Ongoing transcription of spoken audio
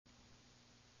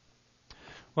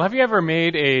Well, have you ever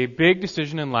made a big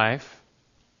decision in life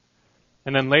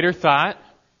and then later thought,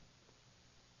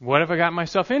 what have I got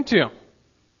myself into?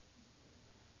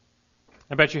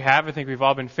 I bet you have. I think we've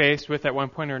all been faced with, at one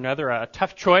point or another, a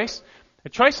tough choice. A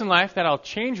choice in life that'll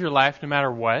change your life no matter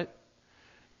what.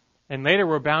 And later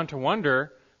we're bound to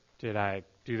wonder, did I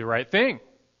do the right thing?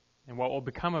 And what will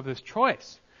become of this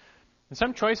choice? And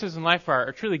some choices in life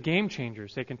are truly game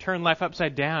changers. They can turn life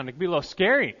upside down. It can be a little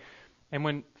scary. And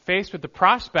when faced with the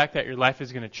prospect that your life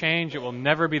is going to change, it will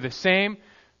never be the same,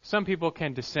 some people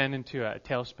can descend into a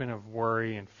tailspin of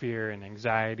worry and fear and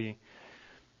anxiety.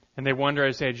 And they wonder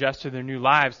as they adjust to their new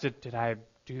lives, did I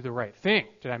do the right thing?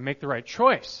 Did I make the right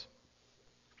choice?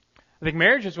 I think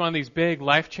marriage is one of these big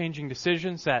life-changing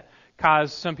decisions that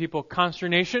cause some people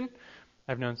consternation.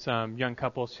 I've known some young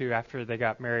couples who, after they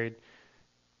got married,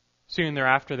 soon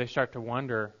thereafter they start to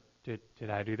wonder, did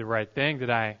I do the right thing? Did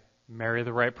I marry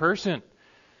the right person?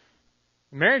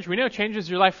 Marriage, we know, changes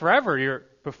your life forever.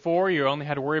 Before, you only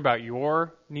had to worry about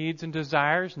your needs and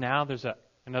desires. Now there's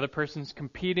another person's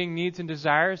competing needs and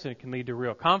desires, and it can lead to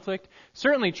real conflict.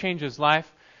 Certainly changes life,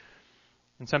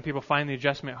 and some people find the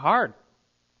adjustment hard.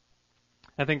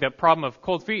 I think that problem of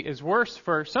cold feet is worse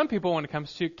for some people when it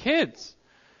comes to kids.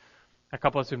 A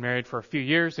couple has been married for a few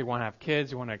years. They want to have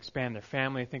kids. They want to expand their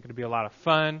family. They think it'll be a lot of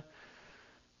fun.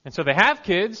 And so they have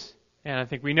kids, and I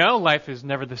think we know life is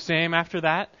never the same after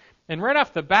that. And right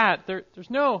off the bat, there's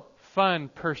no fun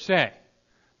per se.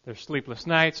 There's sleepless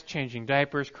nights, changing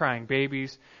diapers, crying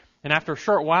babies. And after a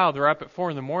short while, they're up at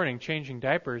 4 a.m. changing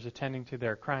diapers, attending to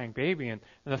their crying baby. And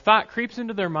the thought creeps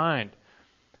into their mind,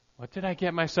 what did I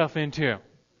get myself into?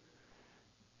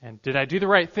 And did I do the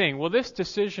right thing? Will this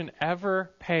decision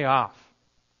ever pay off?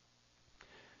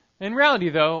 In reality,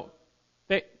 though,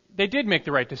 they did make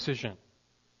the right decision.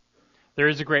 There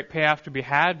is a great payoff to be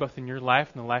had, both in your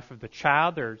life and the life of the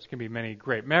child. There's going to be many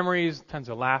great memories, tons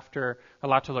of laughter, a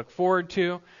lot to look forward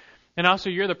to. And also,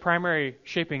 you're the primary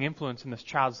shaping influence in this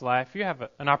child's life. You have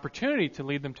an opportunity to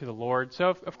lead them to the Lord. So,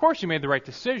 of course, you made the right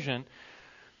decision.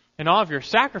 And all of your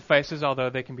sacrifices, although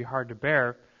they can be hard to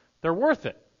bear, they're worth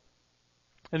it.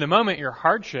 In the moment, your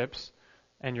hardships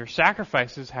and your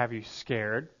sacrifices have you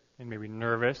scared and maybe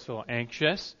nervous, a little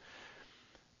anxious.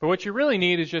 But what you really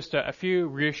need is just a few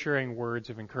reassuring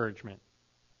words of encouragement.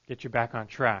 Get you back on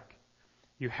track.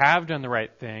 You have done the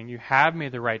right thing. You have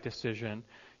made the right decision.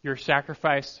 Your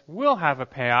sacrifice will have a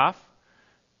payoff.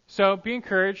 So be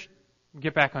encouraged.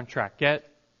 Get back on track. Get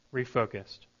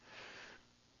refocused.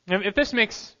 And if this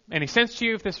makes any sense to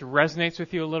you, if this resonates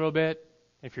with you a little bit,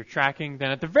 if you're tracking, then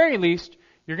at the very least,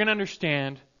 you're going to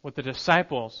understand what the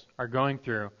disciples are going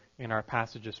through in our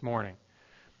passage this morning.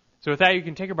 So with that, you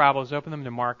can take your Bibles, open them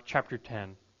to Mark chapter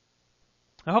 10.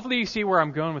 Now, hopefully you see where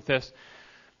I'm going with this.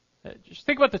 Just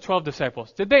think about the 12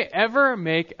 disciples. Did they ever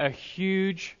make a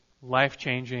huge,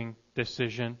 life-changing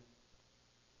decision?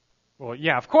 Well,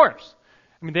 yeah, of course.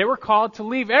 I mean, they were called to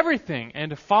leave everything and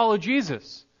to follow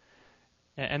Jesus.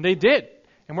 And they did.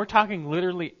 And we're talking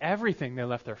literally everything. They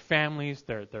left their families,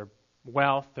 their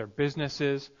wealth, their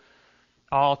businesses,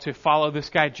 all to follow this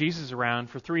guy Jesus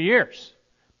around for 3 years.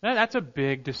 Now, that's a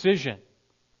big decision.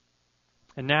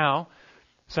 And now,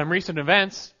 some recent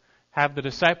events have the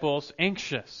disciples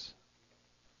anxious.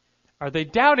 Are they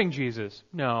doubting Jesus?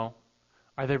 No.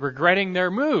 Are they regretting their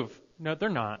move? No, they're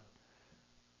not.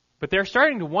 But they're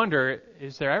starting to wonder,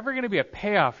 is there ever going to be a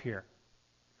payoff here?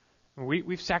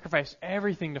 We've sacrificed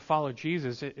everything to follow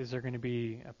Jesus. Is there going to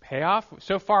be a payoff?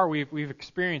 So far, we've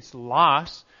experienced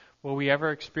loss. Will we ever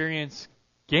experience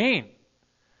gain?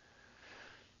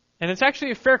 And it's actually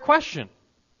a fair question.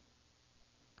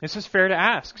 This is fair to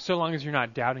ask, so long as you're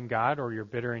not doubting God or you're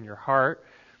bitter in your heart.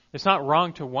 It's not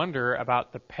wrong to wonder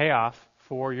about the payoff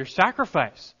for your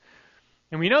sacrifice.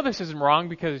 And we know this isn't wrong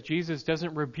because Jesus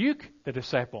doesn't rebuke the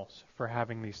disciples for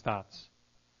having these thoughts.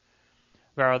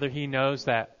 Rather, he knows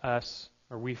that us,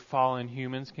 or we fallen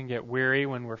humans, can get weary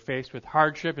when we're faced with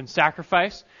hardship and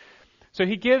sacrifice. So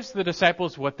he gives the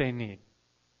disciples what they need.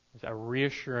 It's a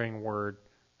reassuring word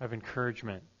of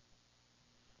encouragement.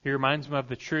 He reminds them of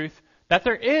the truth that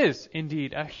there is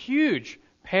indeed a huge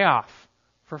payoff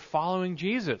for following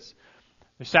Jesus.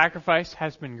 The sacrifice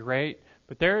has been great,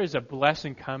 but there is a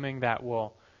blessing coming that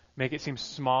will make it seem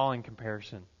small in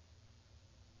comparison.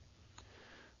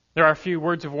 There are a few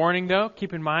words of warning, though.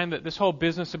 Keep in mind that this whole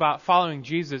business about following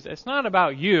Jesus, it's not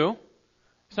about you.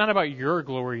 It's not about your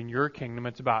glory and your kingdom.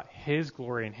 It's about His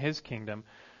glory and His kingdom.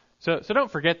 So don't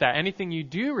forget that. Anything you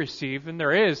do receive, and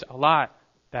there is a lot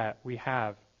that we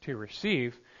have to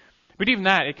receive, but even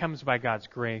that, it comes by God's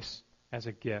grace as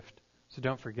a gift. So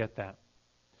don't forget that.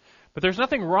 But there's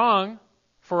nothing wrong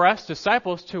for us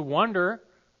disciples to wonder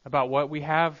about what we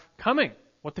have coming,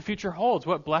 what the future holds,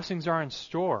 what blessings are in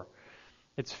store.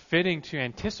 It's fitting to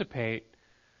anticipate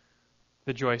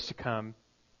the joys to come,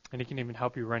 and He can even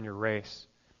help you run your race.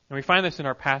 And we find this in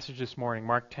our passage this morning,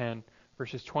 Mark 10,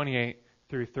 verses 28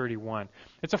 through 31.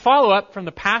 It's a follow-up from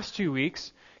the past 2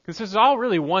 weeks, because this is all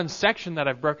really one section that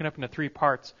I've broken up into 3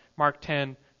 parts. Mark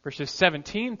 10, verses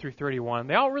 17 through 31.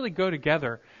 They all really go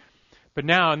together. But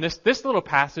now in this little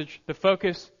passage, the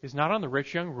focus is not on the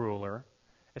rich young ruler.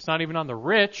 It's not even on the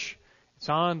rich. It's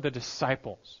on the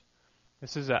disciples.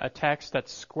 This is a text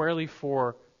that's squarely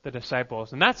for the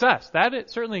disciples. And that's us. It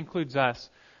certainly includes us.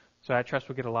 So I trust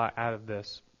we'll get a lot out of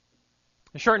this.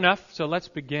 It's short enough, so let's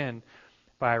begin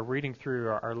by reading through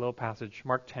our little passage,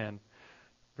 Mark 10,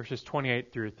 verses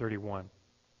 28 through 31.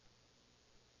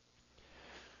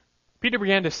 Peter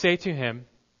began to say to him,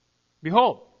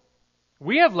 "Behold,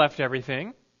 we have left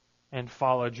everything and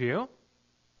followed you."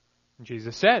 And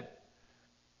Jesus said,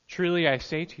 "Truly I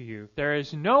say to you, there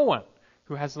is no one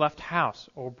who has left house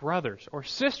or brothers or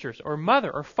sisters or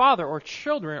mother or father or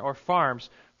children or farms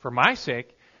for my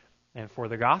sake and for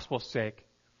the gospel's sake,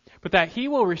 but that he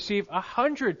will receive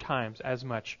 100 times as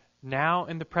much now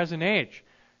in the present age,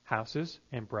 houses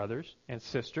and brothers and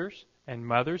sisters and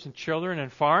mothers and children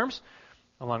and farms,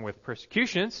 along with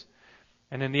persecutions,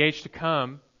 and in the age to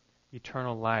come,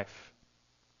 eternal life.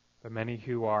 But many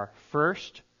who are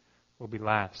first will be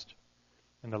last,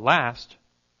 and the last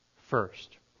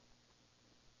first."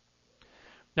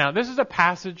 Now, this is a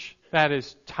passage that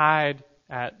is tied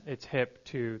at its hip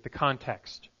to the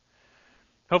context.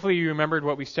 Hopefully you remembered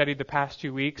what we studied the past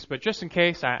 2 weeks, but just in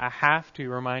case, I have to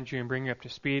remind you and bring you up to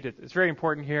speed. It's very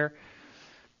important here.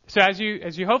 So as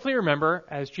you hopefully remember,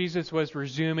 as Jesus was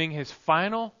resuming his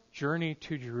final journey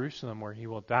to Jerusalem where he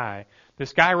will die,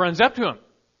 this guy runs up to him.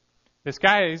 This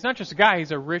guy, he's not just a guy,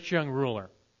 he's a rich young ruler,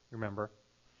 remember?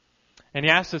 And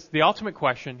he asks us the ultimate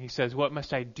question. He says, "What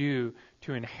must I do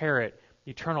to inherit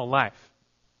eternal life?"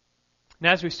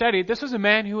 Now, as we studied, this was a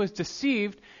man who was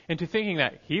deceived into thinking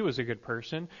that he was a good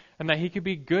person and that he could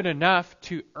be good enough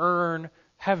to earn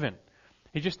heaven.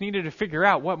 He just needed to figure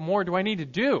out, what more do I need to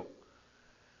do?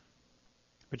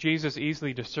 But Jesus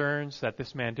easily discerns that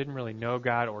this man didn't really know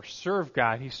God or serve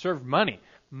God. He served money.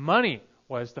 Money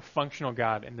was the functional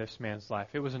God in this man's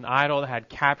life. It was an idol that had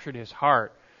captured his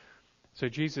heart. So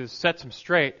Jesus sets him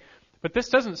straight. But this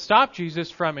doesn't stop Jesus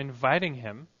from inviting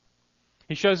him.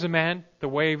 He shows the man the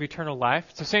way of eternal life.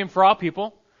 It's the same for all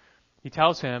people. He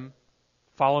tells him,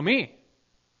 "Follow me."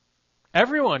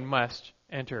 Everyone must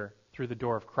enter through the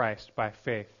door of Christ by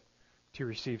faith to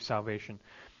receive salvation.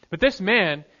 But this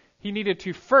man, he needed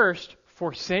to first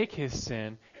forsake his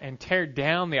sin and tear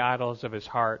down the idols of his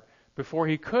heart before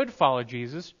he could follow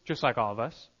Jesus, just like all of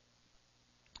us.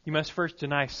 He must first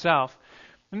deny self.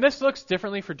 And this looks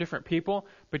differently for different people,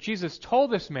 but Jesus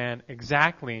told this man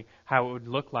exactly how it would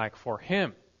look like for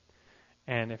him.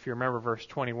 And if you remember verse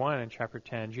 21 in chapter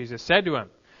 10, Jesus said to him,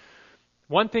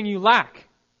 "One thing you lack,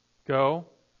 go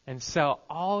and sell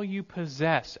all you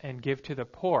possess and give to the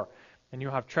poor, and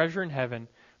you'll have treasure in heaven,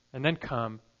 and then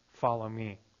come, follow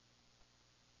me."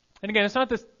 And again, it's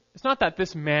not that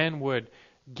this man would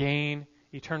gain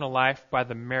eternal life by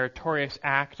the meritorious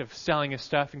act of selling his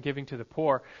stuff and giving to the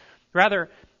poor.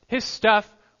 Rather, his stuff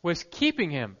was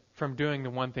keeping him from doing the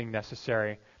one thing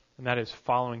necessary, and that is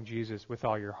following Jesus with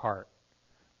all your heart,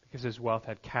 because his wealth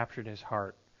had captured his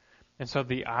heart. And so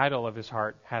the idol of his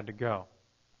heart had to go.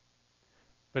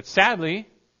 But sadly,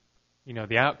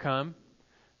 the outcome,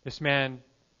 this man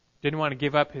didn't want to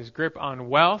give up his grip on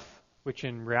wealth, which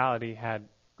in reality had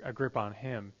a grip on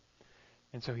him,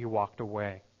 and so he walked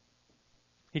away.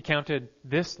 He counted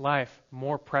this life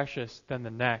more precious than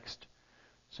the next,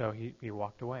 so he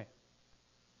walked away.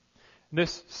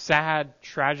 This sad,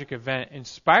 tragic event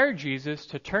inspired Jesus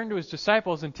to turn to his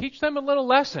disciples and teach them a little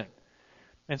lesson.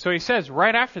 And so he says,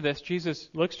 right after this, Jesus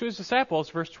looks to his disciples,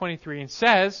 verse 23, and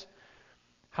says,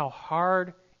 "How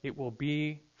hard it will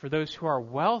be for those who are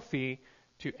wealthy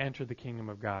to enter the kingdom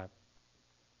of God."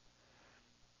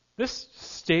 This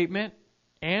statement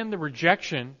and the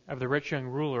rejection of the rich young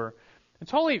ruler, it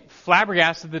totally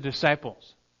flabbergasted the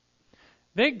disciples.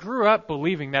 They grew up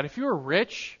believing that if you were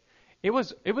rich, it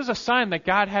was a sign that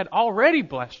God had already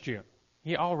blessed you.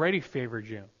 He already favored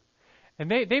you.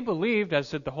 And they believed,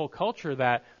 as did the whole culture,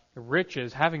 that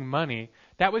riches, having money,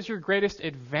 that was your greatest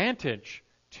advantage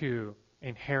to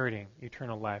inheriting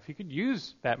eternal life. You could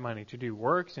use that money to do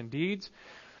works and deeds.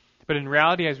 But in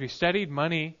reality, as we studied,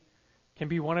 money can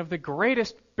be one of the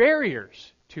greatest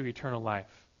barriers to eternal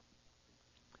life,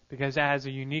 because it has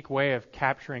a unique way of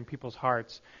capturing people's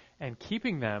hearts and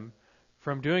keeping them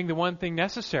from doing the one thing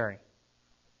necessary,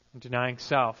 and denying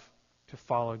self to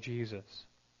follow Jesus.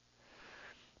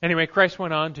 Anyway, Christ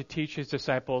went on to teach his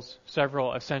disciples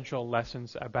several essential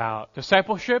lessons about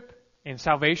discipleship and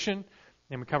salvation,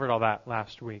 and we covered all that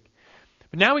last week.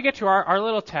 But now we get to our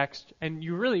little text, and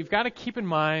you've got to keep in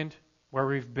mind where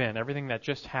we've been, everything that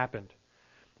just happened.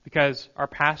 Because our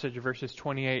passage, verses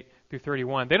 28 through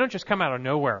 31, they don't just come out of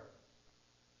nowhere.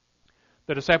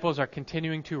 The disciples are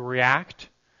continuing to react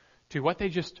to what they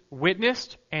just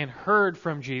witnessed and heard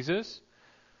from Jesus.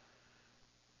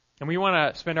 And we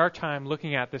want to spend our time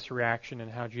looking at this reaction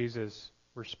and how Jesus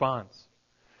responds.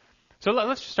 So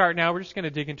let's start now. We're just going to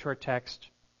dig into our text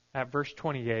at verse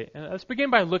 28. And let's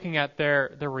begin by looking at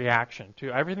their reaction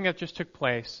to everything that just took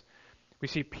place. We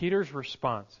see Peter's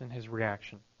response and his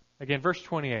reaction. Again, verse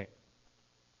 28.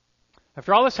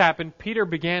 After all this happened, Peter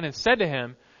began and said to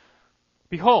him,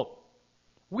 "Behold,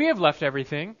 we have left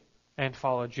everything and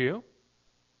followed you."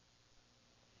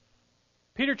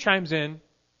 Peter chimes in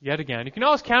yet again. You can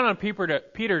always count on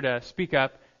Peter to speak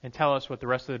up and tell us what the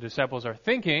rest of the disciples are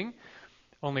thinking.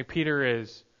 Only Peter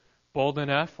is bold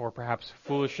enough, or perhaps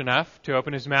foolish enough, to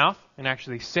open his mouth and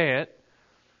actually say it.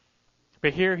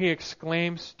 But here he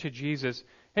exclaims to Jesus,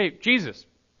 "Hey, Jesus,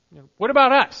 what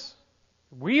about us?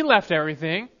 We left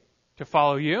everything to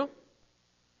follow you."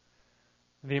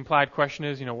 The implied question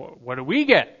is, what do we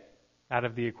get out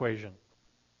of the equation?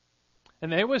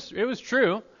 And it was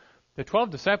true. The 12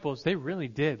 disciples, they really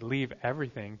did leave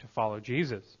everything to follow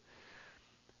Jesus.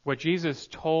 What Jesus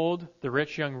told the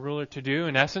rich young ruler to do,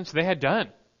 in essence, they had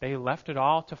done. They left it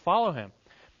all to follow him.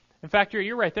 In fact,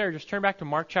 you're right there. Just turn back to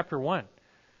Mark chapter 1.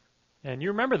 And you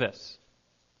remember this.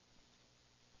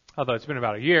 Although it's been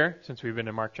about a year since we've been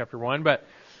in Mark chapter 1. But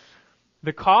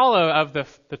the call of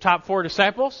the top 4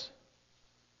 disciples,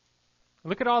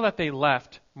 look at all that they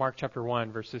left, Mark chapter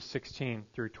 1, verses 16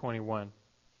 through 21.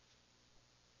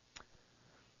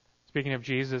 Speaking of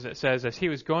Jesus, it says, "As he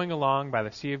was going along by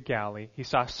the Sea of Galilee, he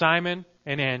saw Simon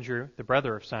and Andrew, the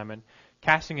brother of Simon,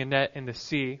 casting a net in the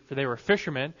sea, for they were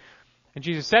fishermen. And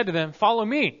Jesus said to them, 'Follow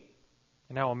me,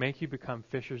 and I will make you become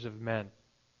fishers of men.'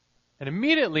 And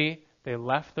immediately they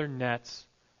left their nets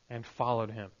and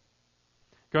followed him.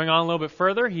 Going on a little bit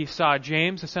further, he saw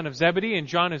James, the son of Zebedee, and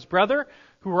John, his brother,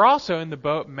 who were also in the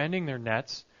boat mending their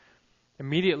nets.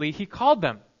 Immediately he called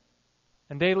them.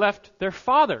 And they left their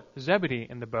father, Zebedee,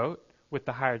 in the boat with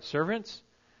the hired servants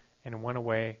and went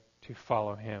away to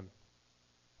follow him."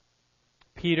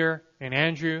 Peter and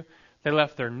Andrew, they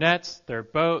left their nets, their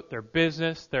boat, their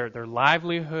business, their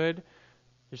livelihood,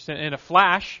 just in a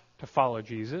flash to follow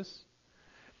Jesus.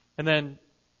 And then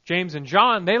James and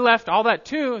John, they left all that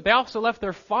too. They also left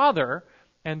their father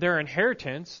and their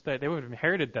inheritance, that they would have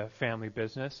inherited the family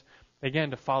business,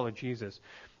 again to follow Jesus.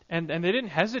 And they didn't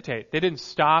hesitate. They didn't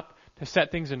stop to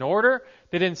set things in order.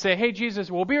 They didn't say, "Hey,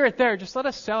 Jesus, we'll be right there. Just let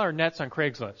us sell our nets on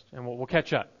Craigslist and we'll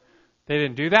catch up." They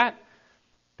didn't do that.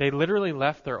 They literally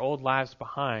left their old lives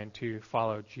behind to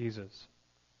follow Jesus.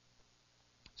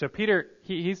 So Peter,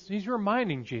 he's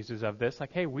reminding Jesus of this,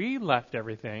 like, "Hey, we left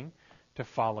everything to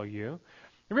follow you."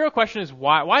 The real question is,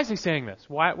 why? Why is he saying this?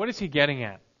 What is he getting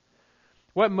at?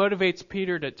 What motivates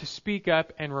Peter to speak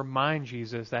up and remind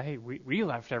Jesus that, hey, we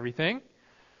left everything?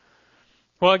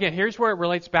 Well, again, here's where it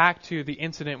relates back to the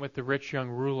incident with the rich young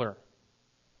ruler.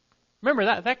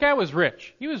 Remember, that guy was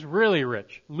rich. He was really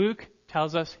rich. Luke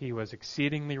tells us he was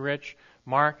exceedingly rich.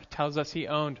 Mark tells us he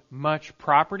owned much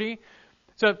property.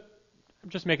 So, I'm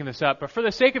just making this up, but for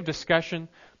the sake of discussion,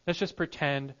 let's just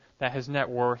pretend that his net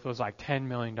worth was like $10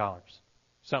 million.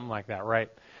 Something like that, right?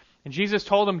 And Jesus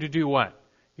told him to do what?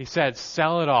 He said,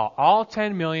 "Sell it all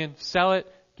 10 million, sell it,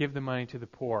 give the money to the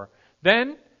poor.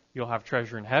 Then you'll have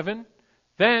treasure in heaven.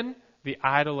 Then the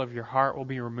idol of your heart will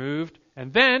be removed.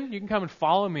 And then you can come and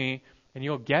follow me, and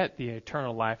you'll get the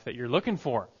eternal life that you're looking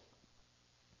for."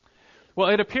 Well,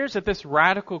 it appears that this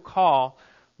radical call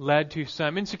led to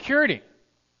some insecurity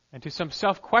and to some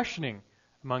self-questioning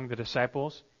among the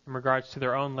disciples in regards to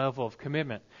their own level of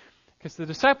commitment. Because the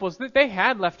disciples, they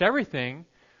had left everything,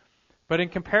 but in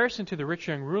comparison to the rich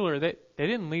young ruler, they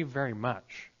didn't leave very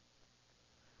much.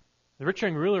 The rich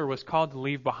young ruler was called to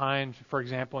leave behind, for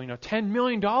example, $10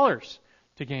 million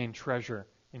to gain treasure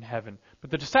in heaven.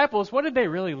 But the disciples, what did they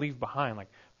really leave behind?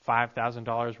 Like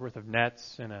 $5,000 worth of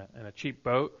nets and a cheap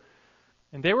boat.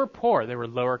 And they were poor. They were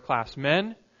lower class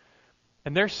men.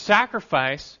 And their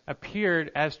sacrifice appeared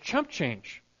as chump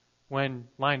change when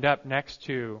lined up next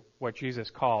to what Jesus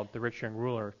called the rich young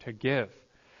ruler to give.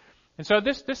 And so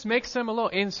this makes them a little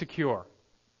insecure.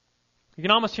 You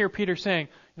can almost hear Peter saying,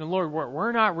 "Lord,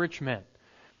 we're not rich men.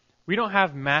 We don't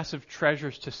have massive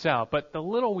treasures to sell, but the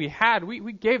little we had,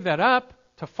 we gave that up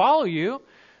to follow you.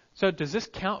 So does this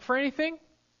count for anything?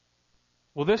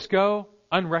 Will this go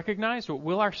unrecognized?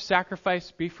 Will our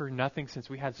sacrifice be for nothing since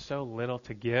we had so little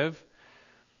to give?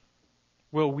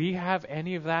 Will we have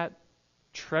any of that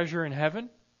treasure in heaven?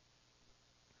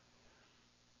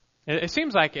 It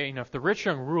seems like, if the rich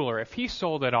young ruler, if he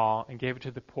sold it all and gave it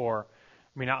to the poor,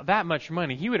 that much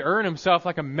money, he would earn himself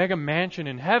like a mega mansion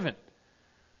in heaven.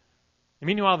 And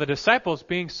meanwhile, the disciples,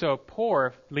 being so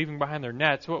poor, leaving behind their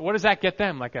nets, what does that get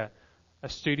them? Like a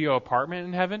studio apartment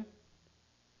in heaven?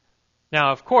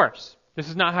 Now, of course, this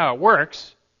is not how it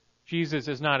works. Jesus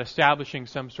is not establishing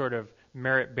some sort of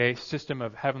merit-based system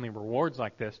of heavenly rewards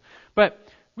like this. But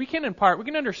we can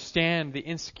understand the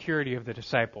insecurity of the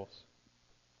disciples.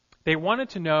 They wanted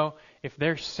to know if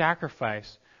their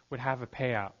sacrifice would have a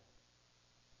payout,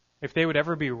 if they would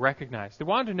ever be recognized. They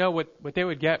wanted to know what they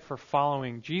would get for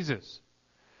following Jesus.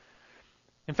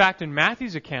 In fact, in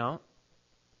Matthew's account,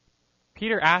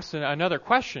 Peter asks another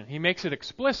question. He makes it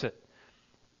explicit.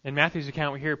 In Matthew's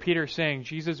account, we hear Peter saying,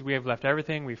 Jesus, we have left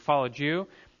everything, we've followed you.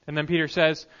 And then Peter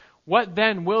says, what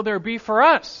then will there be for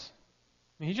us?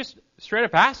 And he just straight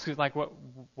up asks,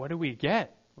 what do we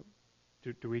get?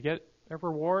 Do we get a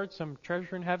reward, some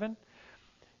treasure in heaven?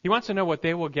 He wants to know what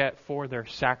they will get for their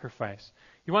sacrifice.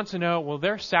 He wants to know, will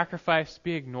their sacrifice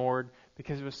be ignored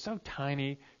because it was so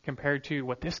tiny compared to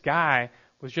what this guy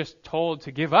was just told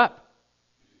to give up?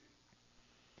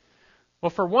 Well,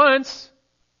 for once,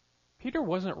 Peter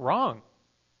wasn't wrong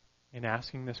in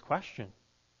asking this question.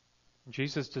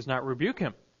 Jesus does not rebuke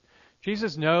him.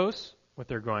 Jesus knows what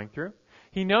they're going through.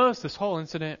 He knows this whole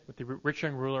incident with the rich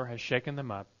young ruler has shaken them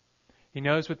up. He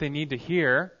knows what they need to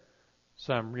hear,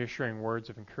 some reassuring words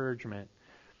of encouragement.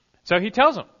 So he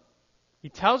tells them. He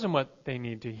tells them what they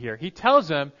need to hear. He tells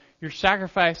them, your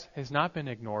sacrifice has not been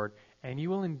ignored, and you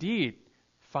will indeed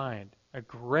find a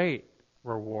great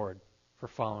reward for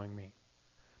following me.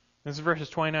 This is verses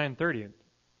 29 and 30.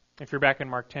 If you're back in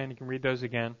Mark 10, you can read those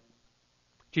again.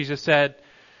 Jesus said,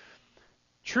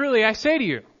 truly I say to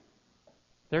you,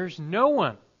 there's no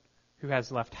one who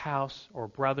has left house or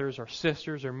brothers or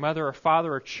sisters or mother or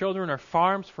father or children or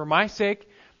farms for my sake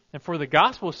and for the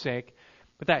gospel's sake,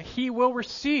 but that he will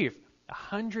receive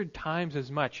 100 times as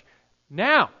much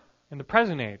now in the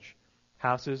present age,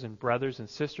 houses and brothers and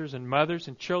sisters and mothers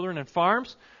and children and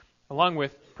farms, along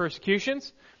with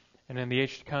persecutions, and in the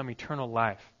age to come, eternal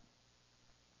life.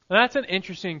 Now that's an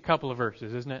interesting couple of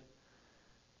verses, isn't it?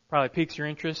 Probably piques your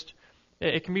interest.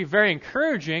 It can be very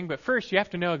encouraging, but first you have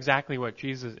to know exactly what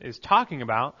Jesus is talking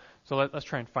about, so let's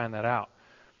try and find that out.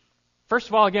 First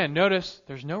of all, again, notice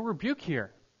there's no rebuke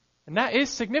here. And that is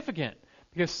significant,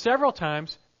 because several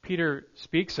times Peter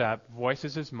speaks up,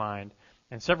 voices his mind,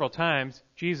 and several times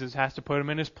Jesus has to put him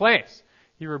in his place.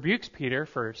 He rebukes Peter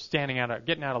for getting out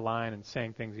of line and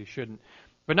saying things he shouldn't.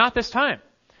 But not this time.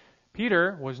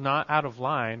 Peter was not out of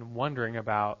line wondering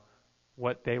about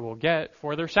what they will get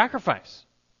for their sacrifice.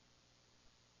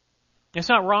 It's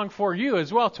not wrong for you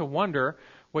as well to wonder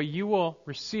what you will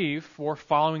receive for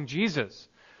following Jesus.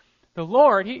 The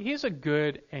Lord, He's a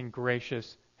good and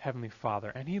gracious Heavenly Father,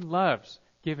 and He loves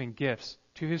giving gifts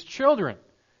to His children.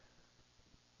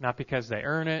 Not because they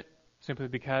earn it, simply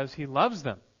because He loves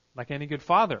them, like any good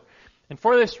father. And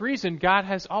for this reason, God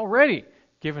has already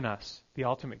given us the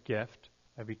ultimate gift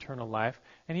of eternal life,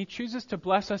 and He chooses to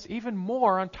bless us even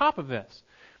more on top of this.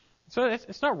 So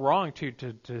it's not wrong to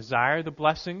desire the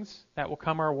blessings that will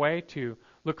come our way, to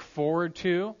look forward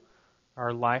to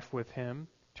our life with Him,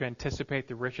 to anticipate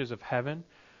the riches of heaven.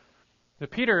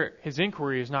 But Peter, his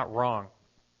inquiry is not wrong.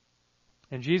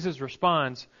 And Jesus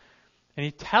responds, and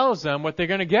He tells them what they're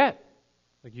going to get.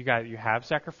 Like, you have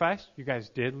sacrificed. You guys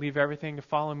did leave everything to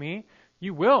follow me.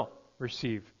 You will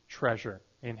receive treasure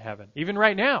in heaven, even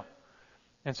right now.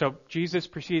 And so Jesus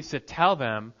proceeds to tell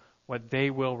them what they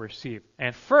will receive.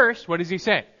 And first, what does He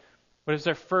say? What is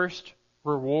their first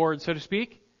reward, so to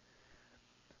speak?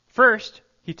 First,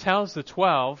 He tells the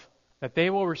 12 that they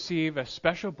will receive a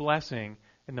special blessing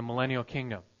in the millennial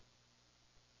kingdom.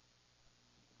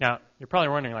 Now, you're probably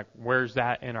wondering, where's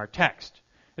that in our text?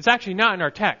 It's actually not in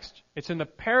our text. It's in the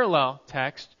parallel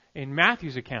text in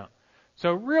Matthew's account.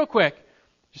 So real quick,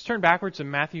 just turn backwards to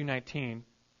Matthew 19.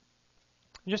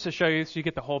 Just to show you, so you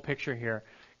get the whole picture here.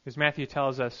 Because Matthew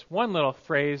tells us one little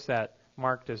phrase that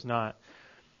Mark does not.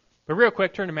 But real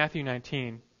quick, turn to Matthew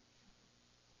 19.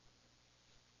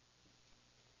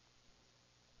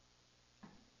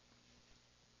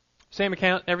 Same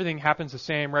account, everything happens the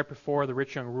same right before the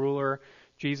rich young ruler,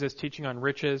 Jesus teaching on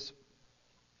riches.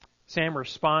 Same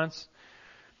response.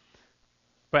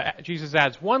 But Jesus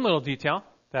adds one little detail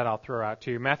that I'll throw out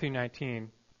to you. Matthew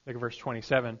 19, look at verse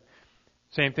 27.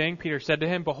 Same thing, Peter said to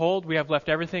him, "Behold, we have left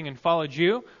everything and followed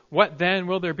you. What then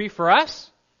will there be for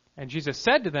us?" And Jesus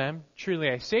said to them, "Truly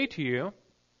I say to you,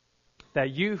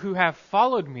 that you who have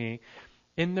followed me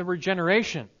in the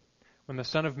regeneration, when the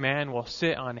Son of Man will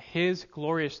sit on his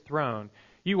glorious throne,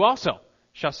 you also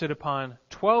shall sit upon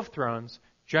 12 thrones,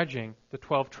 judging the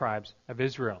 12 tribes of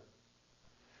Israel."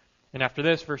 And after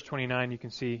this, verse 29, you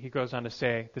can see he goes on to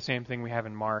say the same thing we have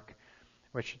in Mark,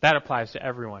 which that applies to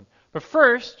everyone. But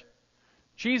first,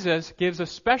 Jesus gives a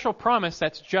special promise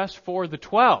that's just for the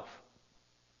 12.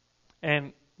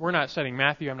 And we're not studying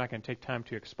Matthew. I'm not going to take time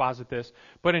to exposit this.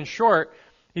 But in short,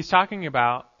 he's talking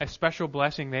about a special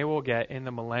blessing they will get in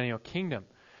the millennial kingdom.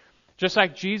 Just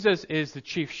like Jesus is the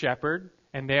chief shepherd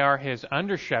and they are his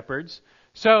under-shepherds,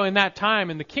 so in that time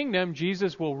in the kingdom,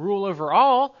 Jesus will rule over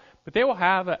all, but they will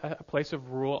have a place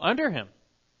of rule under him.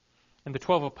 And the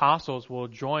 12 apostles will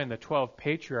join the 12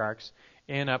 patriarchs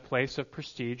in a place of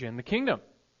prestige in the kingdom.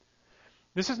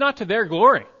 This is not to their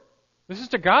glory. This is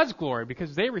to God's glory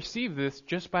because they received this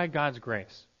just by God's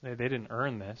grace. They didn't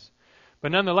earn this.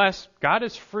 But nonetheless, God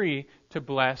is free to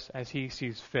bless as he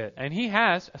sees fit. And he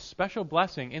has a special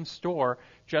blessing in store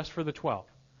just for the 12.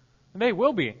 And they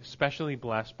will be specially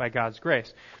blessed by God's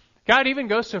grace. God even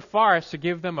goes so far as to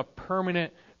give them a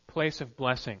permanent place of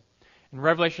blessing. In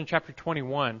Revelation chapter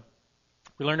 21,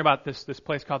 we learn about this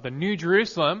place called the New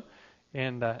Jerusalem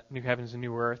in the New Heavens and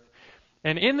New Earth.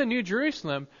 And in the New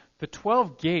Jerusalem, the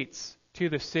 12 gates to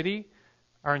the city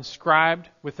are inscribed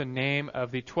with the name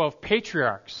of the 12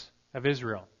 patriarchs of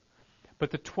Israel.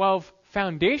 But the 12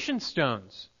 foundation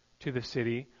stones to the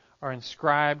city are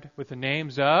inscribed with the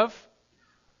names of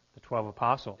the 12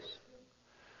 apostles.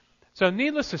 So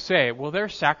needless to say, will their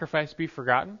sacrifice be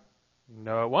forgotten?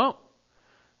 No, it won't.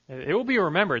 It will be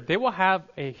remembered. They will have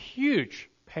a huge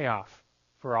payoff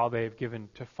for all they've given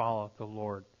to follow the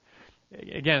Lord.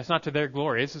 Again, it's not to their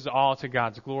glory. This is all to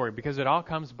God's glory because it all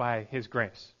comes by his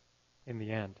grace in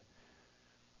the end.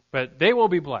 But they will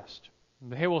be blessed.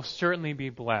 They will certainly be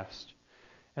blessed.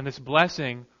 And this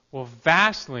blessing will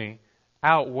vastly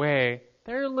outweigh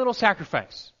their little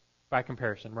sacrifice by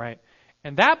comparison, right?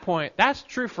 And that point, that's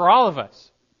true for all of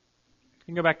us. You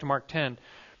can go back to Mark 10.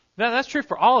 That's true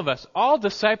for all of us. All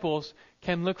disciples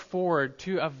can look forward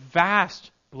to a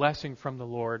vast blessing from the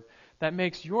Lord that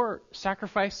makes your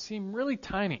sacrifice seem really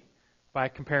tiny by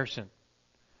comparison.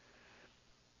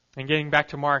 And getting back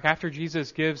to Mark, after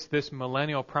Jesus gives this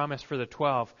millennial promise for the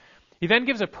 12, he then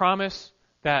gives a promise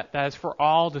that is for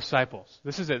all disciples.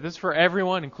 This is it. This is for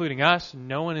everyone, including us.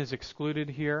 No one is excluded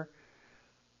here.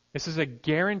 This is a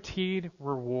guaranteed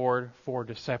reward for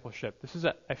discipleship. This is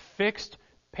a fixed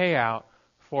payout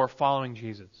for following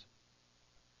Jesus.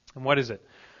 And what is it?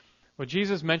 Well,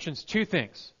 Jesus mentions two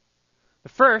things. The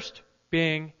first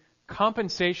being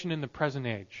compensation in the present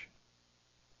age.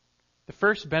 The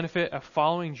first benefit of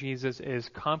following Jesus is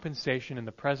compensation in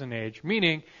the present age,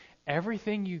 meaning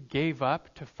everything you gave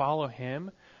up to follow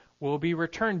him will be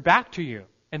returned back to you,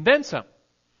 and then some.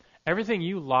 Everything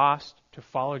you lost to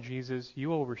follow Jesus, you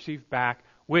will receive back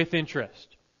with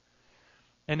interest.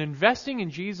 And investing in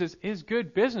Jesus is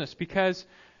good business because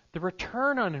the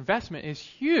return on investment is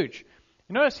huge.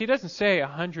 You notice he doesn't say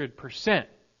 100%.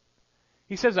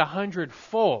 He says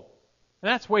 100-fold.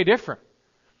 And that's way different.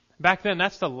 Back then,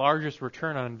 that's the largest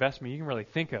return on investment you can really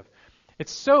think of.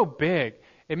 It's so big,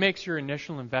 it makes your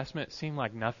initial investment seem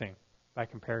like nothing by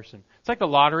comparison. It's like the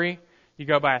lottery. You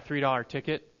go buy a $3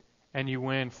 ticket and you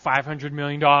win $500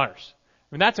 million. I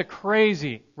mean, that's a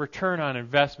crazy return on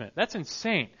investment. That's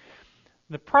insane.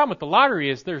 The problem with the lottery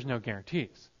is there's no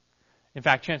guarantees. In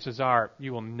fact, chances are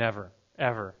you will never,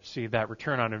 ever see that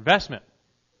return on investment.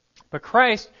 But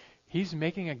Christ, he's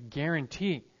making a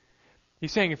guarantee.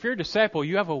 He's saying if you're a disciple,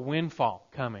 you have a windfall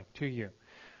coming to you.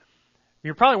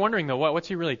 You're probably wondering, though, what's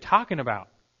he really talking about?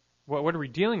 What are we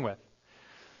dealing with?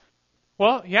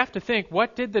 Well, you have to think,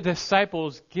 what did the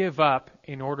disciples give up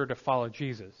in order to follow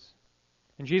Jesus?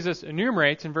 And Jesus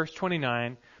enumerates in verse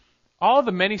 29 all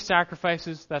the many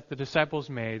sacrifices that the disciples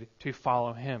made to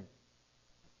follow him.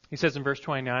 He says in verse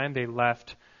 29, they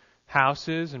left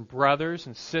houses and brothers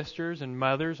and sisters and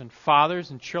mothers and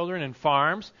fathers and children and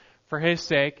farms for his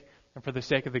sake and for the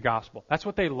sake of the gospel. That's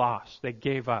what they lost. They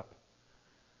gave up.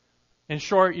 In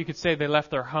short, you could say they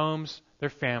left their homes, their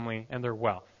family, and their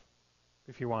wealth,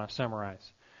 if you want to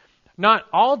summarize. Not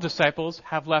all disciples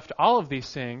have left all of these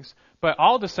things, but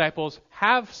all disciples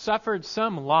have suffered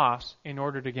some loss in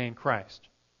order to gain Christ.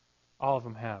 All of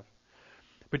them have.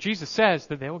 But Jesus says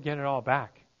that they will get it all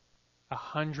back,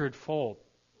 100-fold.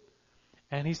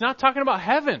 And he's not talking about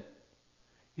heaven.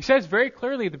 He says very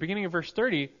clearly at the beginning of verse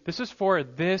 30, this is for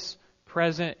this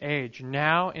present age,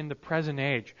 now in the present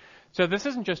age. So this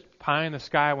isn't just pie in the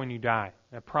sky when you die,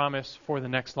 a promise for the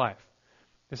next life.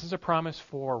 This is a promise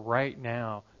for right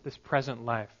now, this present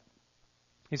life.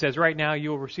 He says, right now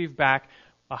you will receive back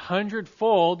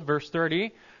 100-fold, verse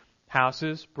 30,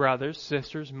 houses, brothers,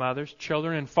 sisters, mothers,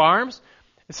 children, and farms.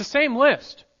 It's the same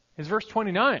list as verse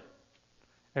 29.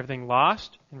 Everything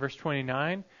lost in verse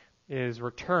 29 is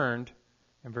returned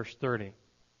in verse 30.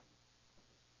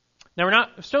 Now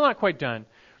we're still not quite done,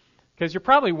 because you're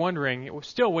probably wondering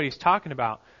still what he's talking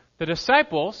about. The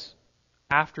disciples,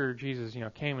 after Jesus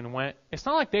came and went, it's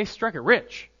not like they struck it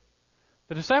rich.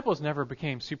 The disciples never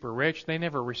became super rich. They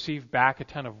never received back a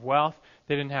ton of wealth.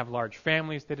 They didn't have large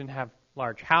families. They didn't have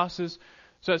large houses.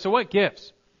 So what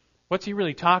gives? What's he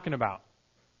really talking about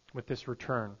with this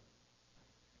return?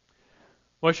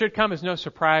 Well, it should come as no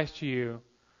surprise to you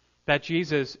that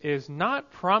Jesus is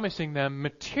not promising them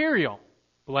material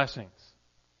blessings.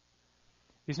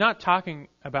 He's not talking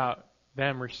about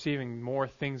them receiving more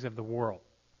things of the world,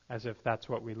 as if that's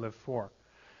what we live for.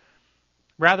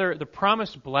 Rather, the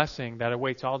promised blessing that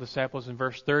awaits all disciples in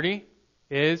verse 30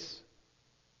 is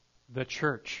the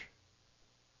church.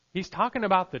 He's talking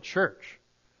about the church.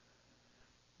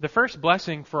 The first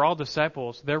blessing for all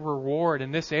disciples, their reward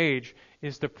in this age,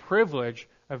 is the privilege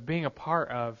of being a part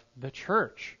of the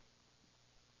church.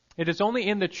 It is only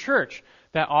in the church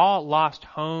that all lost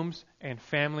homes and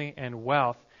family and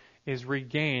wealth is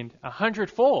regained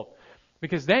 100-fold,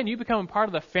 because then you become a part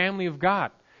of the family of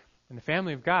God. And the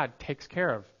family of God takes care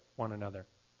of one another.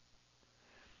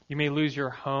 You may lose your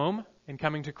home in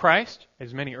coming to Christ,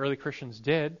 as many early Christians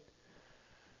did.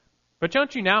 But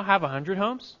don't you now have 100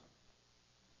 homes?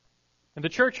 And the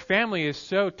church family is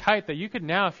so tight that you could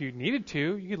now, if you needed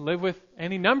to, you could live with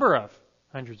any number of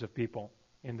hundreds of people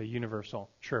in the universal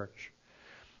church.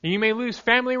 And you may lose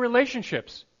family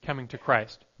relationships coming to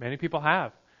Christ. Many people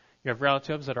have. You have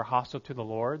relatives that are hostile to the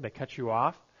Lord. They cut you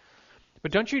off.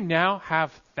 But don't you now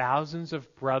have thousands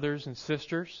of brothers and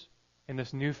sisters in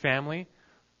this new family,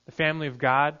 the family of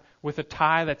God, with a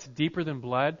tie that's deeper than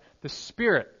blood? The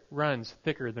Spirit runs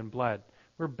thicker than blood.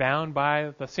 We're bound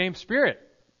by the same Spirit.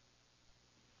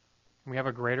 We have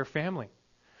a greater family.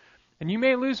 And you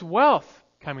may lose wealth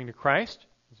coming to Christ,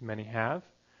 as many have.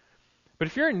 But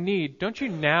if you're in need, don't you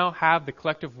now have the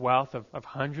collective wealth of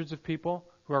hundreds of people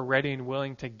who are ready and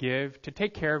willing to give, to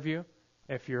take care of you,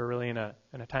 if you're really in a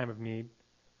time of need?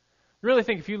 You really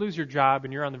think if you lose your job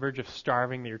and you're on the verge of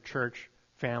starving, that your church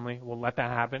family will let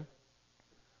that happen?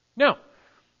 No.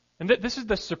 And this is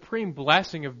the supreme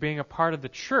blessing of being a part of the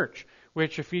church,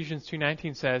 which Ephesians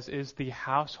 2:19 says is the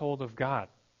household of God.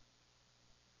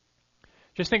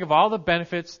 Just think of all the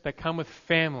benefits that come with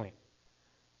family.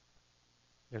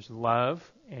 There's love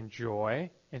and joy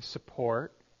and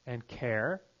support and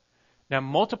care. Now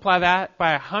multiply that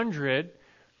by 100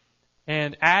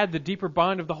 and add the deeper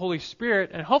bond of the Holy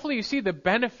Spirit, and hopefully you see the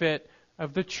benefit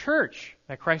of the church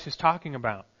that Christ is talking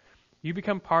about. You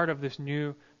become part of this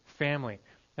new family.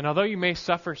 And although you may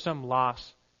suffer some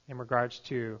loss in regards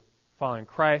to following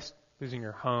Christ, losing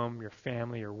your home, your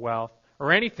family, your wealth,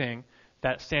 or anything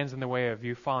that stands in the way of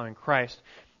you following Christ,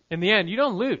 in the end, you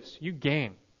don't lose, you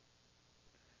gain.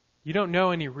 You don't know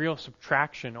any real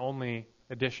subtraction, only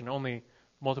addition, only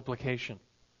multiplication.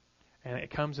 And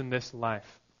it comes in this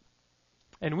life.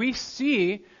 And we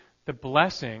see the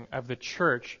blessing of the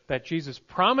church that Jesus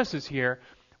promises here.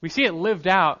 We see it lived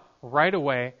out right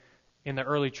away in the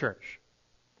early church.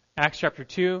 Acts chapter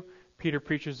 2, Peter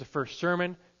preaches the first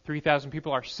sermon. 3,000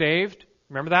 people are saved.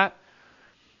 Remember that?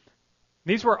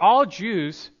 These were all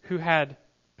Jews who had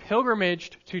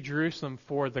pilgrimaged to Jerusalem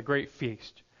for the great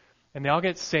feast. And they all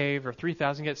get saved, or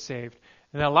 3,000 get saved.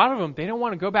 And a lot of them, they don't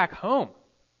want to go back home.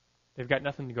 They've got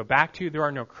nothing to go back to. There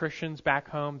are no Christians back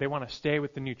home. They want to stay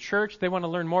with the new church. They want to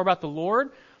learn more about the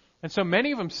Lord. And so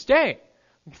many of them stay.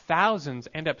 Thousands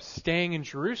end up staying in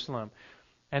Jerusalem.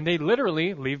 And they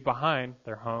literally leave behind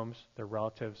their homes, their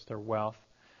relatives, their wealth.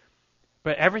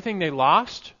 But everything they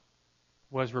lost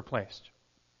was replaced.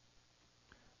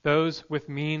 Those with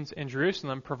means in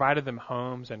Jerusalem provided them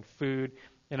homes and food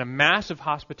in a massive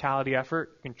hospitality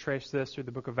effort. You can trace this through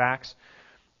the book of Acts.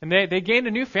 And they gained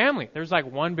a new family. There was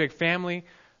like one big family.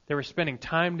 They were spending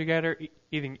time together,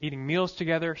 eating meals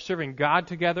together, serving God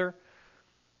together.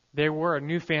 They were a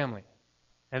new family.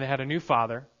 And they had a new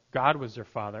father. God was their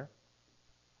father.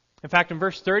 In fact, in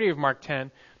verse 30 of Mark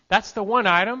 10, that's the one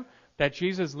item that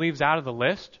Jesus leaves out of the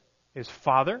list, is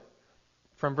Father,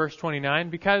 from verse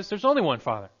 29, because there's only one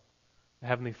Father, the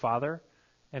Heavenly Father,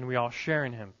 and we all share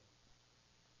in Him.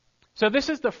 So this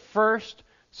is the first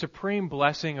supreme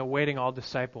blessing awaiting all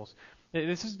disciples.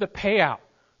 This is the payout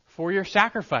for your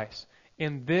sacrifice.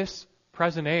 in this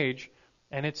present age,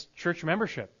 and it's church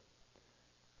membership.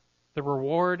 The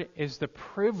reward is the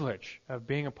privilege of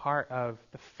being a part of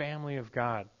the family of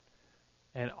God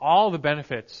and all the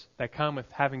benefits that come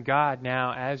with having God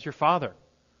now as your Father.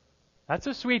 That's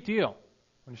a sweet deal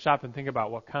when you stop and think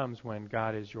about what comes when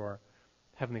God is your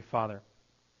Heavenly Father.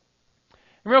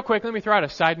 And real quick, let me throw out a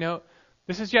side note.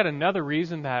 This is yet another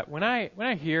reason that when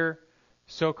I hear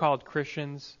so-called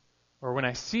Christians, or when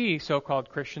I see so-called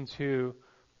Christians who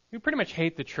pretty much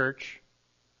hate the church,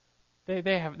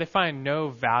 they find no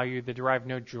value, they derive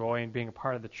no joy in being a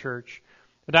part of the church.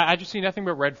 But I just see nothing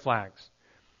but red flags.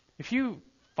 If you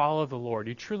follow the Lord,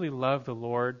 you truly love the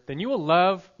Lord, then you will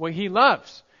love what He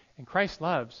loves. And Christ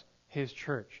loves His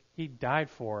church. He died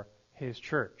for His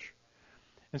church.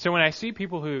 And so when I see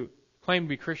people who claim to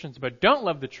be Christians but don't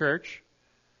love the church,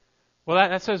 well,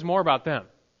 that says more about them.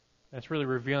 That's really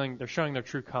revealing, they're showing their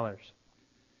true colors.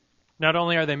 Not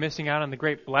only are they missing out on the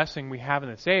great blessing we have in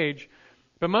this age,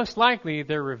 but most likely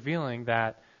they're revealing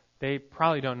that they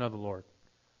probably don't know the Lord,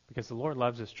 because the Lord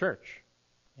loves His church.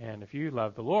 And if you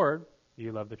love the Lord,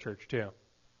 you love the church too.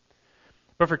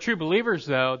 But for true believers,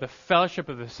 though, the fellowship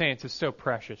of the saints is so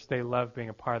precious. They love being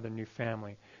a part of the new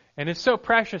family. And it's so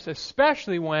precious,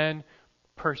 especially when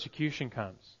persecution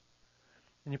comes.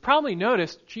 And you probably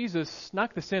noticed Jesus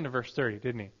snuck this into verse 30,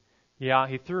 didn't he? Yeah,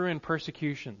 He threw in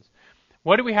persecutions.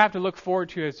 What do we have to look forward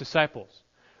to as disciples?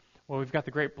 Well, we've got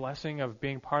the great blessing of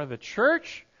being part of the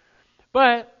church,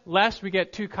 but lest we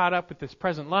get too caught up with this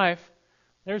present life,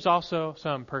 there's also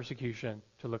some persecution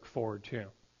to look forward to.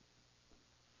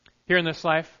 Here in this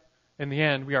life, in the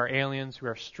end, we are aliens, we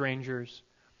are strangers.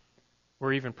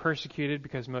 We're even persecuted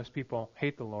because most people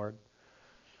hate the Lord.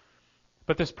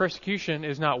 But this persecution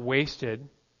is not wasted.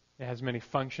 It has many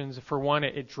functions. For one,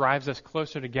 it drives us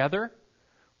closer together.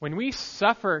 When we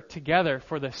suffer together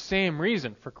for the same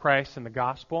reason, for Christ and the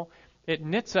gospel, it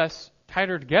knits us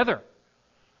tighter together.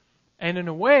 And in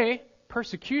a way,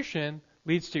 persecution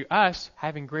leads to us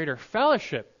having greater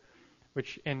fellowship,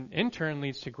 which in turn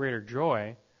leads to greater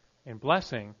joy and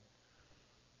blessing.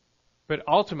 But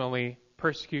ultimately,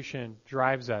 persecution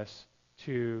drives us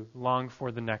to long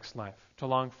for the next life, to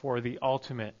long for the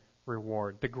ultimate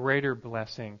reward, the greater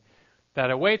blessing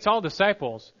that awaits all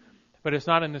disciples, but it's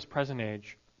not in this present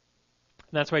age.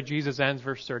 And that's why Jesus ends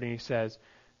verse 30. He says,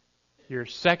 your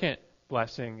second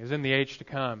blessing is in the age to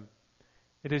come.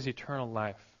 It is eternal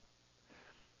life.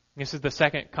 This is the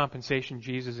second compensation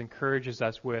Jesus encourages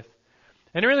us with.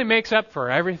 And it really makes up for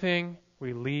everything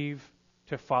we leave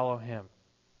to follow Him.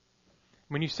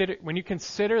 When you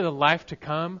consider the life to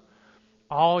come,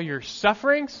 all your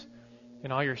sufferings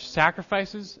and all your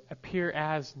sacrifices appear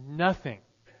as nothing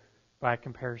by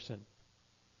comparison.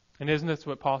 And isn't this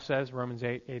what Paul says, Romans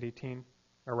 8,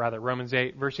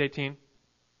 verse 18?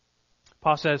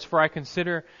 Paul says, for I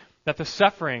consider that the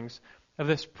sufferings of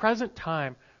this present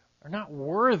time are not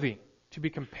worthy to be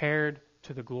compared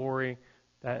to the glory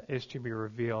that is to be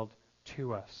revealed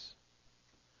to us.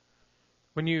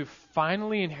 When you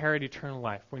finally inherit eternal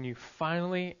life, when you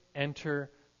finally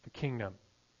enter the kingdom,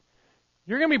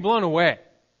 you're going to be blown away.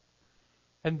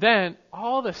 And then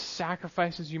all the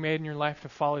sacrifices you made in your life to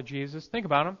follow Jesus, think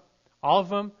about them. All of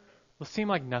them will seem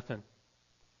like nothing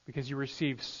because you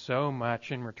receive so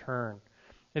much in return.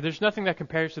 And there's nothing that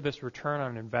compares to this return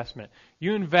on investment.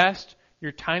 You invest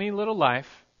your tiny little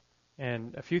life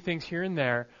and a few things here and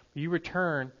there, but you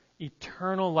return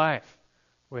eternal life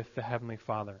with the Heavenly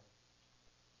Father.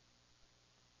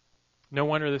 No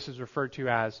wonder this is referred to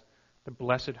as the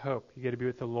blessed hope. You get to be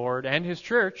with the Lord and His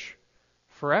church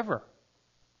forever.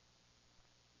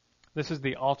 This is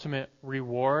the ultimate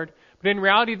reward. But in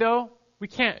reality, though, we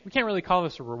can't really call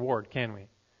this a reward, can we?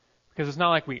 Because it's not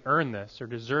like we earn this or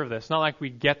deserve this. It's not like we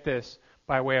get this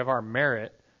by way of our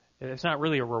merit. It's not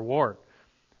really a reward.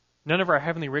 None of our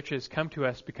heavenly riches come to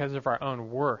us because of our own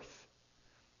worth.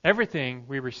 Everything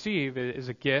we receive is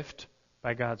a gift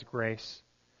by God's grace.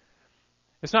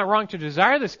 It's not wrong to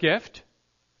desire this gift,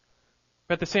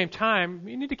 but at the same time,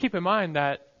 you need to keep in mind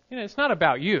that it's not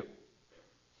about you.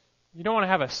 You don't want to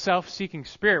have a self-seeking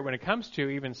spirit when it comes to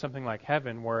even something like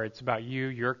heaven, where it's about you,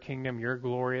 your kingdom, your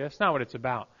glory. That's not what it's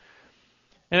about.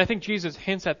 And I think Jesus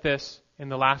hints at this in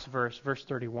the last verse, verse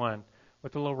 31,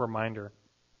 with a little reminder.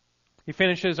 He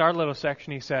finishes our little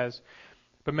section, he says,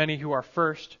 but many who are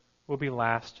first will be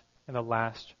last, and the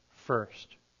last first.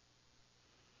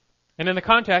 And in the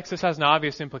context, this has an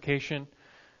obvious implication.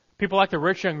 People like the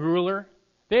rich young ruler,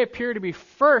 they appear to be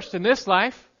first in this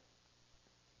life,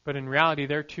 but in reality,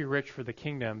 they're too rich for the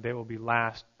kingdom. They will be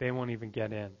last. They won't even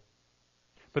get in.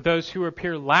 But those who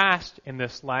appear last in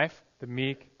this life, the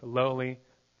meek, the lowly,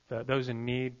 those in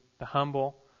need, the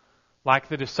humble, like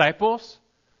the disciples,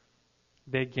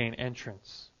 they gain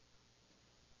entrance.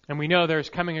 And we know there's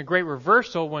coming a great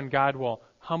reversal when God will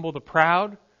humble the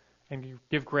proud and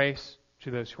give grace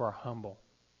to those who are humble.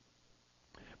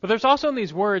 But there's also in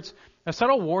these words a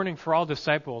subtle warning for all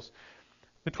disciples.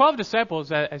 The 12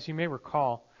 disciples, as you may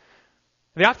recall,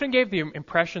 they often gave the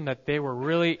impression that they were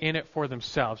really in it for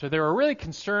themselves, or they were really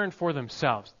concerned for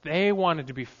themselves. They wanted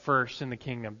to be first in the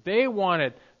kingdom. They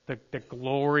wanted the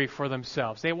glory for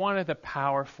themselves. They wanted the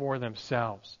power for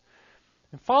themselves.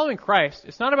 And following Christ,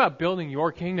 it's not about building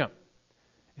your kingdom.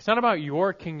 It's not about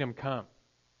your kingdom come.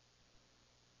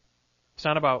 It's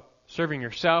not about serving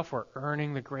yourself or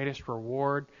earning the greatest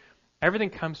reward. Everything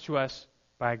comes to us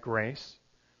by grace.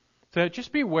 So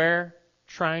just beware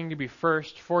trying to be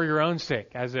first for your own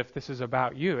sake, as if this is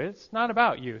about you. It's not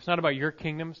about you. It's not about your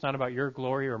kingdom. It's not about your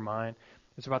glory or mine.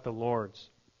 It's about the Lord's.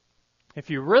 If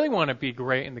you really want to be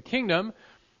great in the kingdom,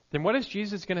 then what is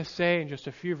Jesus going to say in just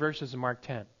a few verses in Mark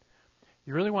 10?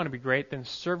 You really want to be great, then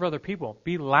serve other people.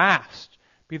 Be last.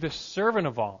 Be the servant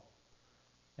of all.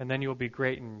 And then you'll be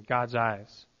great in God's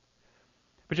eyes.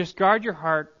 But just guard your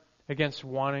heart against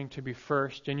wanting to be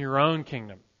first in your own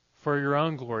kingdom, for your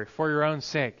own glory, for your own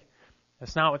sake.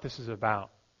 That's not what this is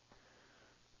about.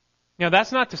 Now,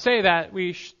 that's not to say that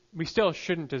we still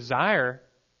shouldn't desire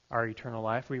our eternal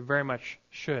life. We very much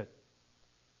should.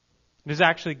 It is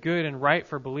actually good and right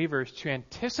for believers to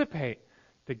anticipate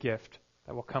the gift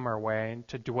that will come our way and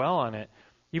to dwell on it,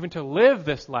 even to live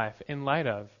this life in light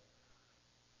of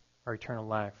our eternal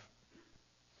life.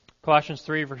 Colossians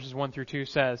 3 verses 1 through 2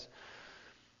 says,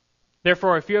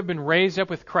 "Therefore, if you have been raised up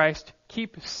with Christ,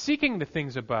 keep seeking the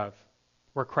things above,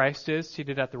 where Christ is,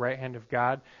 seated at the right hand of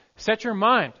God. Set your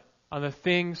mind on the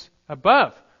things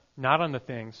above, not on the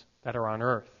things that are on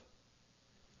earth."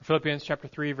 Philippians chapter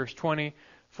 3 verse 20,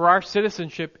 "For our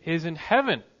citizenship is in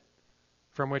heaven,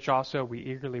 from which also we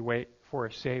eagerly wait for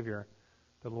a Savior,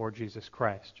 the Lord Jesus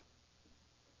Christ."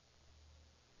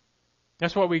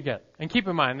 That's what we get. And keep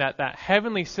in mind that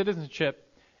heavenly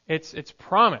citizenship, it's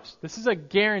promised. This is a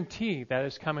guarantee that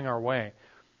is coming our way.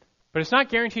 But it's not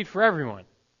guaranteed for everyone.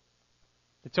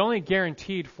 It's only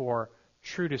guaranteed for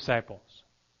true disciples.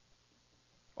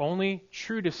 Only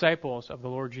true disciples of the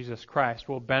Lord Jesus Christ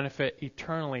will benefit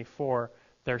eternally for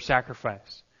their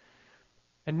sacrifice.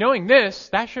 And knowing this,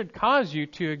 that should cause you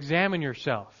to examine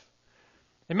yourself.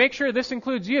 And make sure this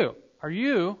includes you. Are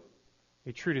you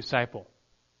a true disciple?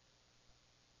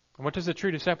 And what does a true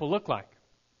disciple look like?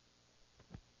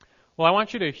 Well, I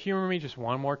want you to humor me just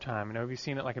one more time. I know we've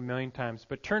seen it like a million times,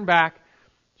 but turn back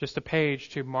just a page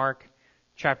to Mark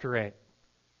chapter 8.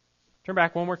 Turn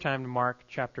back one more time to Mark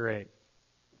chapter 8.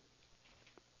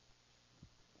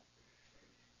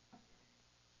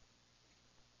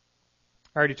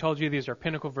 I already told you these are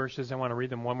pinnacle verses. I want to read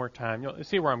them one more time. You'll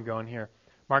see where I'm going here.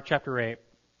 Mark chapter 8,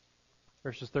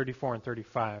 verses 34 and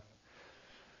 35.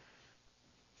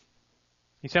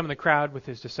 He summoned the crowd with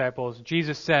his disciples.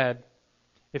 Jesus said,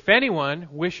 "If anyone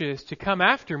wishes to come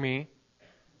after me,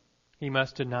 he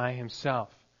must deny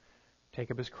himself, take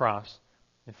up his cross,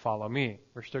 and follow me."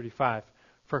 Verse 35.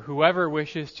 "For whoever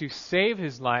wishes to save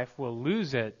his life will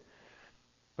lose it,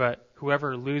 but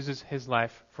whoever loses his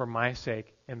life for my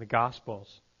sake and the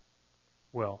gospel's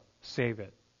will save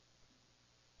it."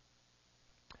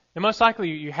 And most likely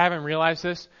you haven't realized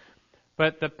this,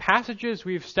 but the passages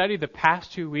we've studied the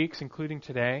past 2 weeks, including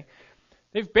today,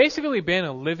 they've basically been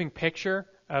a living picture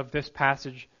of this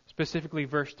passage, specifically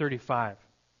verse 35.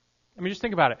 I mean, just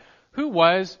think about it. Who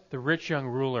was the rich young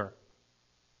ruler?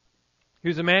 He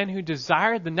was a man who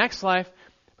desired the next life,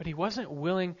 but he wasn't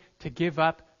willing to give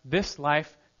up this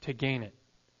life to gain it.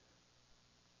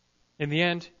 In the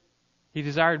end, he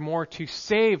desired more to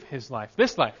save his life,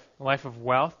 this life, a life of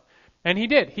wealth, and he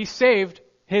did. He saved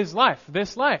his life,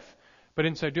 this life, but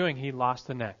in so doing, he lost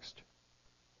the next.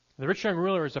 The rich young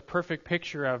ruler is a perfect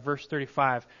picture of verse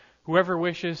 35. Whoever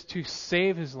wishes to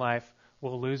save his life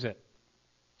will lose it.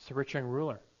 It's the rich young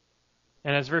ruler.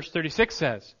 And as verse 36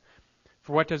 says,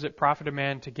 "For what does it profit a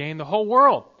man to gain the whole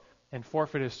world and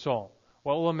forfeit his soul?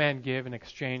 What will a man give in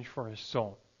exchange for his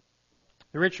soul?"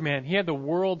 The rich man, he had the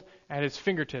world at his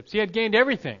fingertips. He had gained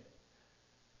everything,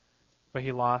 but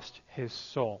he lost his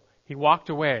soul. He walked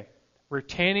away,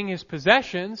 retaining his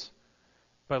possessions,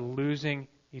 but losing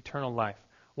eternal life.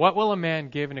 What will a man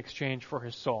give in exchange for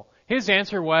his soul? His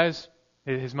answer was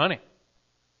his money.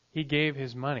 He gave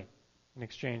his money in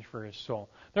exchange for his soul.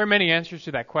 There are many answers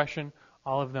to that question.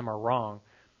 All of them are wrong,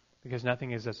 because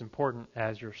nothing is as important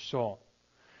as your soul.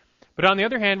 But on the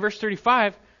other hand, verse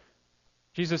 35,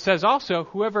 Jesus says also,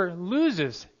 "Whoever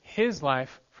loses his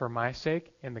life for my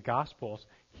sake in the Gospels,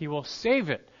 he will save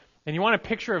it." And you want a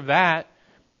picture of that?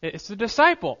 It's the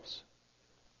disciples.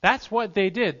 That's what they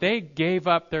did. They gave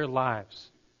up their lives.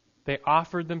 They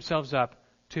offered themselves up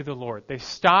to the Lord. They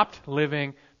stopped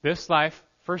living this life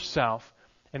for self,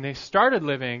 and they started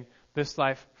living this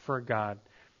life for God.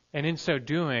 And in so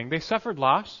doing, they suffered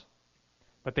loss,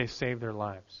 but they saved their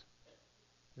lives.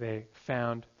 They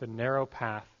found the narrow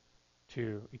path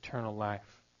to eternal life.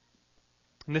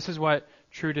 And this is what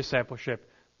true discipleship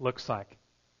looks like.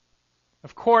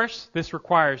 Of course, this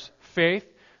requires faith.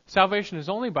 Salvation is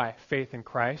only by faith in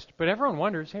Christ, but everyone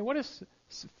wonders, hey, what does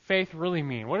faith really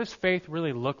mean? What does faith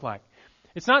really look like?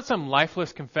 It's not some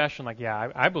lifeless confession like,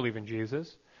 yeah, I believe in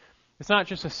Jesus. It's not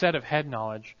just a set of head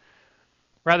knowledge.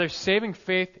 Rather, saving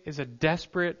faith is a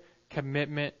desperate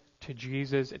commitment to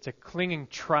Jesus. It's a clinging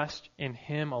trust in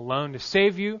Him alone to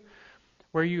save you,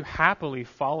 where you happily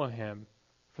follow Him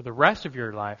for the rest of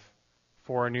your life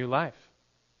for a new life.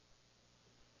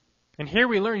 And here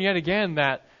we learn yet again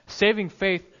that saving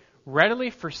faith readily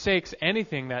forsakes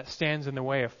anything that stands in the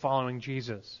way of following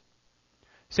Jesus.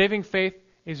 Saving faith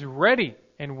is ready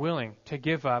and willing to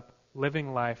give up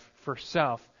living life for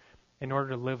self in order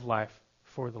to live life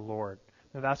for the Lord.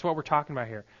 Now that's what we're talking about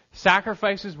here.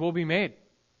 Sacrifices will be made,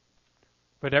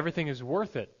 but everything is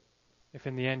worth it if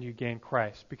in the end you gain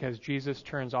Christ, because Jesus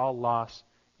turns all loss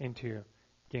into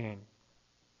gain.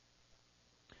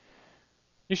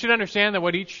 You should understand that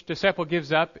what each disciple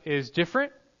gives up is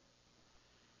different.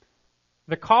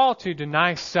 The call to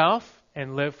deny self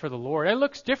and live for the Lord, it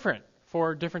looks different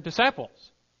for different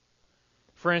disciples.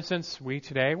 For instance,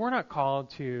 we're not called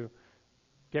to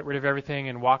get rid of everything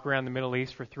and walk around the Middle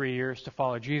East for 3 years to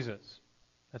follow Jesus.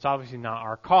 That's obviously not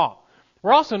our call.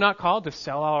 We're also not called to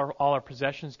sell all our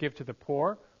possessions, give to the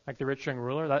poor, like the rich young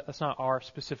ruler. That's not our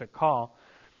specific call.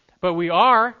 But we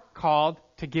are called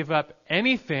to give up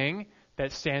anything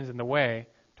that stands in the way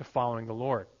to following the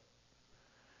Lord.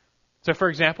 So, for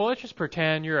example, let's just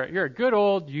pretend you're a good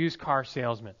old used car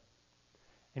salesman,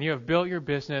 and you have built your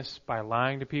business by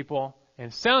lying to people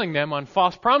and selling them on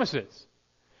false promises.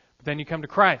 But then you come to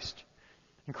Christ,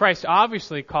 and Christ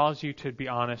obviously calls you to be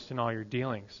honest in all your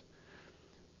dealings.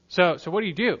 So what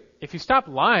do? If you stop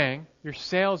lying, your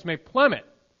sales may plummet.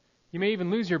 You may even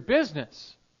lose your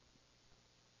business.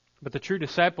 But the true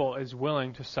disciple is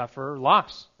willing to suffer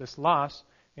this loss,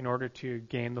 in order to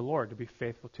gain the Lord, to be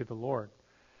faithful to the Lord.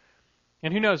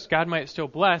 And who knows, God might still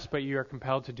bless, but you are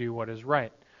compelled to do what is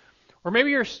right. Or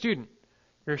maybe you're a student.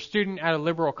 You're a student at a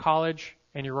liberal college,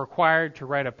 and you're required to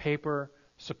write a paper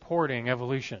supporting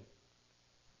evolution.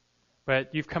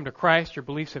 But you've come to Christ, your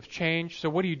beliefs have changed, so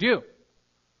what do?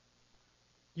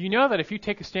 You know that if you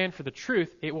take a stand for the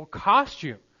truth, it will cost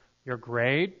you your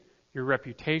grade, your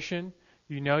reputation.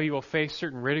 You know you will face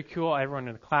certain ridicule. Everyone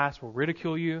in the class will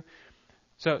ridicule you.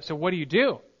 So what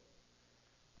do?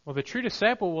 Well, the true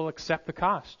disciple will accept the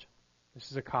cost.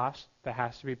 This is a cost that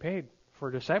has to be paid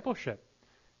for discipleship.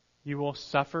 You will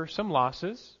suffer some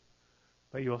losses,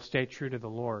 but you will stay true to the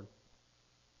Lord.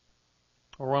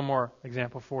 Or one more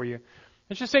example for you.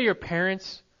 Let's just say your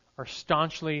parents are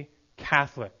staunchly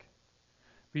Catholic,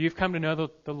 but you've come to know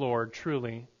the Lord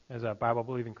truly as a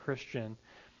Bible-believing Christian,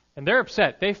 and they're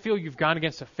upset. They feel you've gone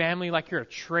against the family, like you're a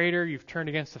traitor, you've turned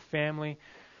against the family.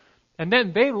 And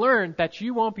then they learn that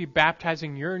you won't be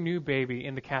baptizing your new baby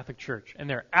in the Catholic Church, and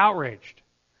they're outraged,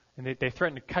 and they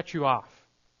threaten to cut you off.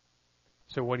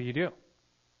 So what do?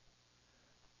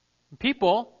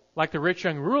 People, like the rich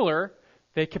young ruler,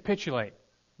 they capitulate,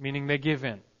 meaning they give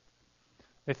in.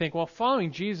 They think, well,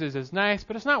 following Jesus is nice,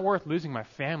 but it's not worth losing my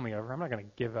family over. I'm not going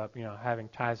to give up, having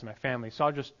ties to my family, so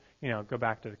I'll just, go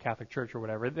back to the Catholic Church or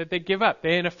whatever. They give up.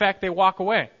 In effect, they walk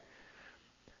away.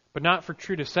 But not for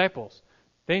true disciples.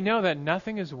 They know that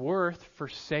nothing is worth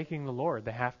forsaking the Lord.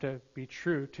 They have to be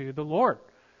true to the Lord.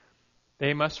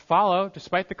 They must follow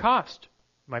despite the cost.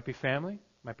 It might be family,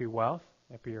 it might be wealth,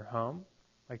 it might be your home,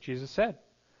 like Jesus said.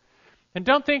 And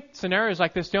don't think scenarios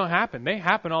like this don't happen. They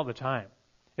happen all the time.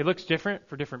 It looks different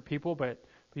for different people, but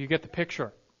you get the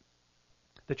picture.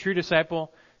 The true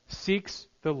disciple seeks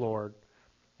the Lord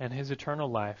and His eternal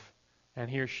life, and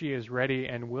he or she is ready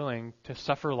and willing to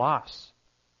suffer loss,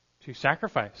 to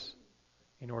sacrifice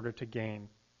in order to gain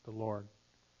the Lord.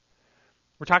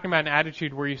 We're talking about an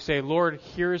attitude where you say, Lord,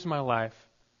 here's my life.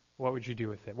 What would you do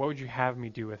with it? What would you have me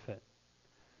do with it?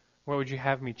 What would you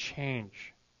have me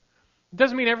change? It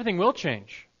doesn't mean everything will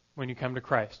change when you come to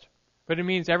Christ, but it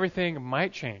means everything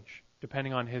might change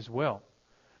depending on His will.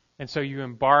 And so you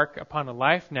embark upon a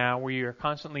life now where you are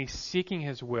constantly seeking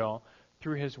His will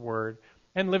through His Word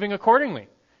and living accordingly.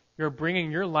 You're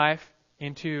bringing your life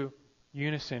into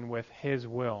unison with His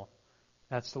will.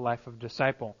 That's the life of a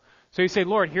disciple. So you say,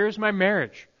 Lord, here's my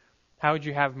marriage. How would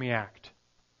you have me act?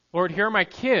 Lord, here are my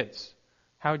kids.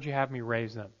 How would you have me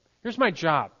raise them? Here's my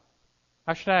job.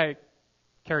 How should I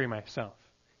carry myself?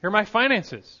 Here are my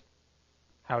finances.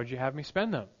 How would you have me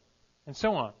spend them? And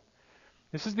so on.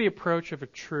 This is the approach of a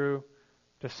true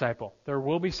disciple. There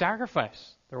will be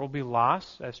sacrifice. There will be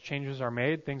loss as changes are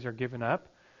made, things are given up.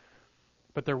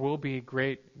 But there will be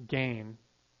great gain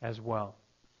as well.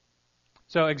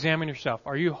 So examine yourself.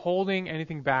 Are you holding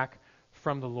anything back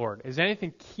from the Lord? Is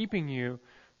anything keeping you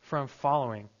from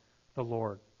following the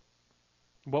Lord?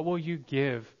 What will you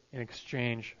give in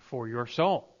exchange for your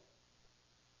soul?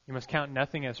 You must count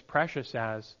nothing as precious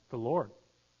as the Lord.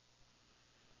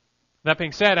 That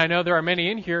being said, I know there are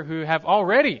many in here who have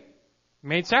already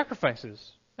made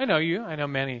sacrifices. I know you. I know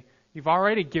many. You've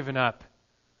already given up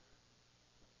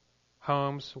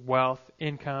homes, wealth,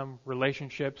 income,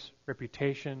 relationships,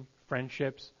 reputation,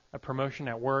 friendships, a promotion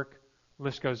at work. The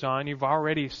list goes on. You've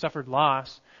already suffered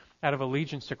loss out of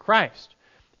allegiance to Christ.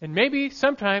 And maybe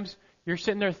sometimes you're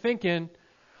sitting there thinking,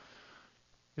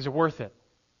 is it worth it?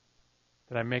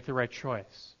 Did I make the right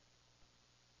choice?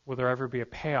 Will there ever be a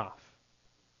payoff?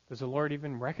 Does the Lord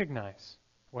even recognize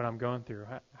what I'm going through,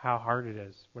 how hard it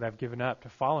is, what I've given up to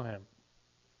follow Him?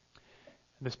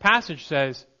 This passage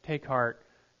says, take heart.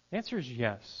 The answer is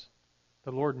yes.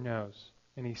 The Lord knows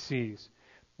and He sees.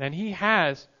 And He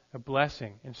has a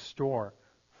blessing in store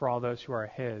for all those who are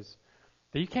His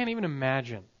that you can't even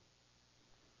imagine.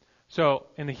 So,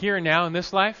 in the here and now in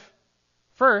this life,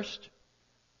 first,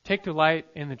 take delight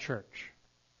in the church.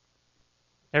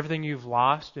 Everything you've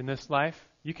lost in this life,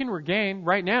 you can regain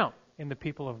right now in the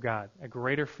people of God, a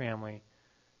greater family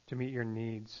to meet your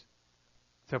needs.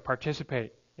 So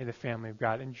participate in the family of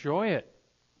God. Enjoy it.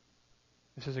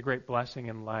 This is a great blessing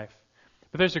in life.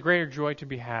 But there's a greater joy to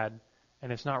be had,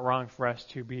 and it's not wrong for us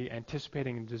to be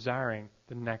anticipating and desiring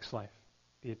the next life,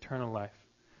 the eternal life.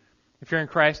 If you're in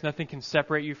Christ, nothing can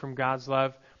separate you from God's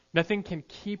love. Nothing can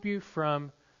keep you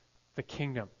from the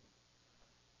kingdom.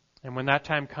 And when that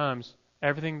time comes,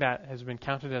 everything that has been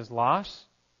counted as loss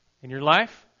in your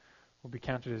life will be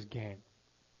counted as gain.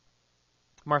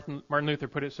 Martin Luther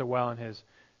put it so well in his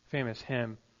famous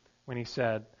hymn when he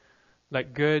said,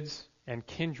 "Let goods and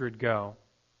kindred go,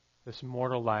 this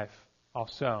mortal life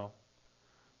also.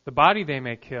 The body they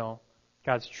may kill,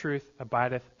 God's truth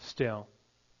abideth still.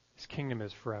 His kingdom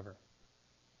is forever."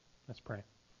 Let's pray.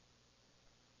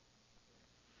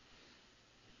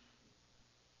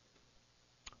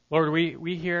 Lord,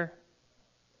 we here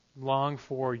long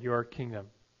for your kingdom.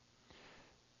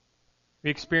 We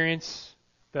experience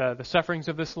the sufferings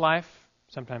of this life,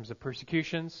 sometimes the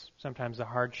persecutions, sometimes the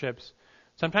hardships,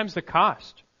 sometimes the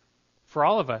cost for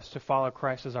all of us to follow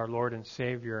Christ as our Lord and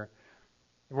Savior.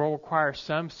 It will require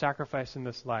some sacrifice in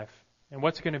this life. And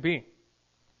what's it going to be?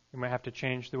 We might have to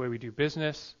change the way we do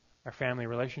business. Our family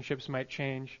relationships might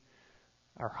change.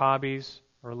 Our hobbies,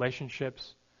 our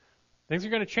relationships. Things are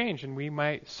going to change, and we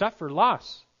might suffer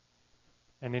loss.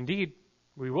 And indeed,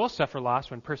 we will suffer loss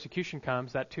when persecution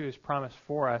comes. That too is promised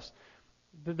for us.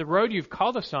 The road you've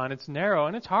called us on, it's narrow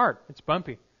and it's hard. It's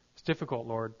bumpy. It's difficult,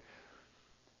 Lord.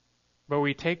 But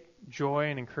we take joy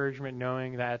and encouragement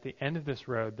knowing that at the end of this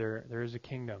road, there is a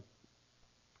kingdom.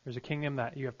 There's a kingdom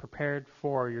that you have prepared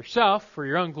for yourself, for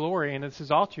your own glory, and this is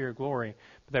all to your glory,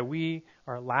 but that we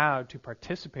are allowed to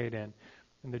participate in,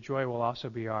 and the joy will also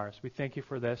be ours. We thank you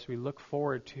for this. We look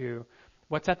forward to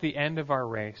what's at the end of our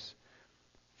race,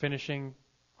 finishing,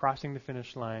 crossing the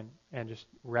finish line, and just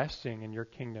resting in your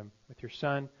kingdom with your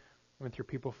Son and with your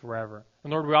people forever.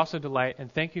 And Lord, we also delight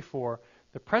and thank you for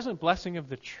the present blessing of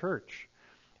the church.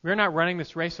 We're not running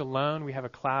this race alone. We have a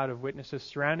cloud of witnesses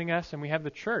surrounding us, and we have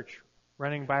the church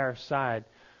running by our side.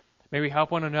 May we help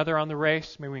one another on the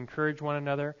race. May we encourage one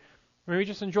another. May we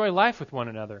just enjoy life with one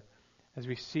another as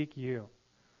we seek you.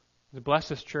 Bless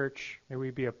this church. May we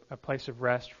be a place of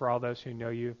rest for all those who know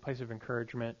you, a place of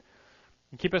encouragement.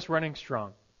 And keep us running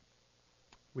strong.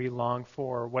 We long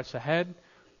for what's ahead,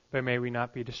 but may we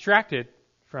not be distracted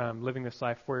from living this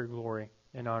life for your glory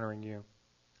and honoring you.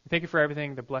 Thank you for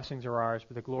everything. The blessings are ours,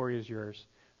 but the glory is yours.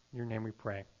 In your name we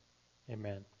pray.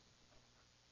 Amen.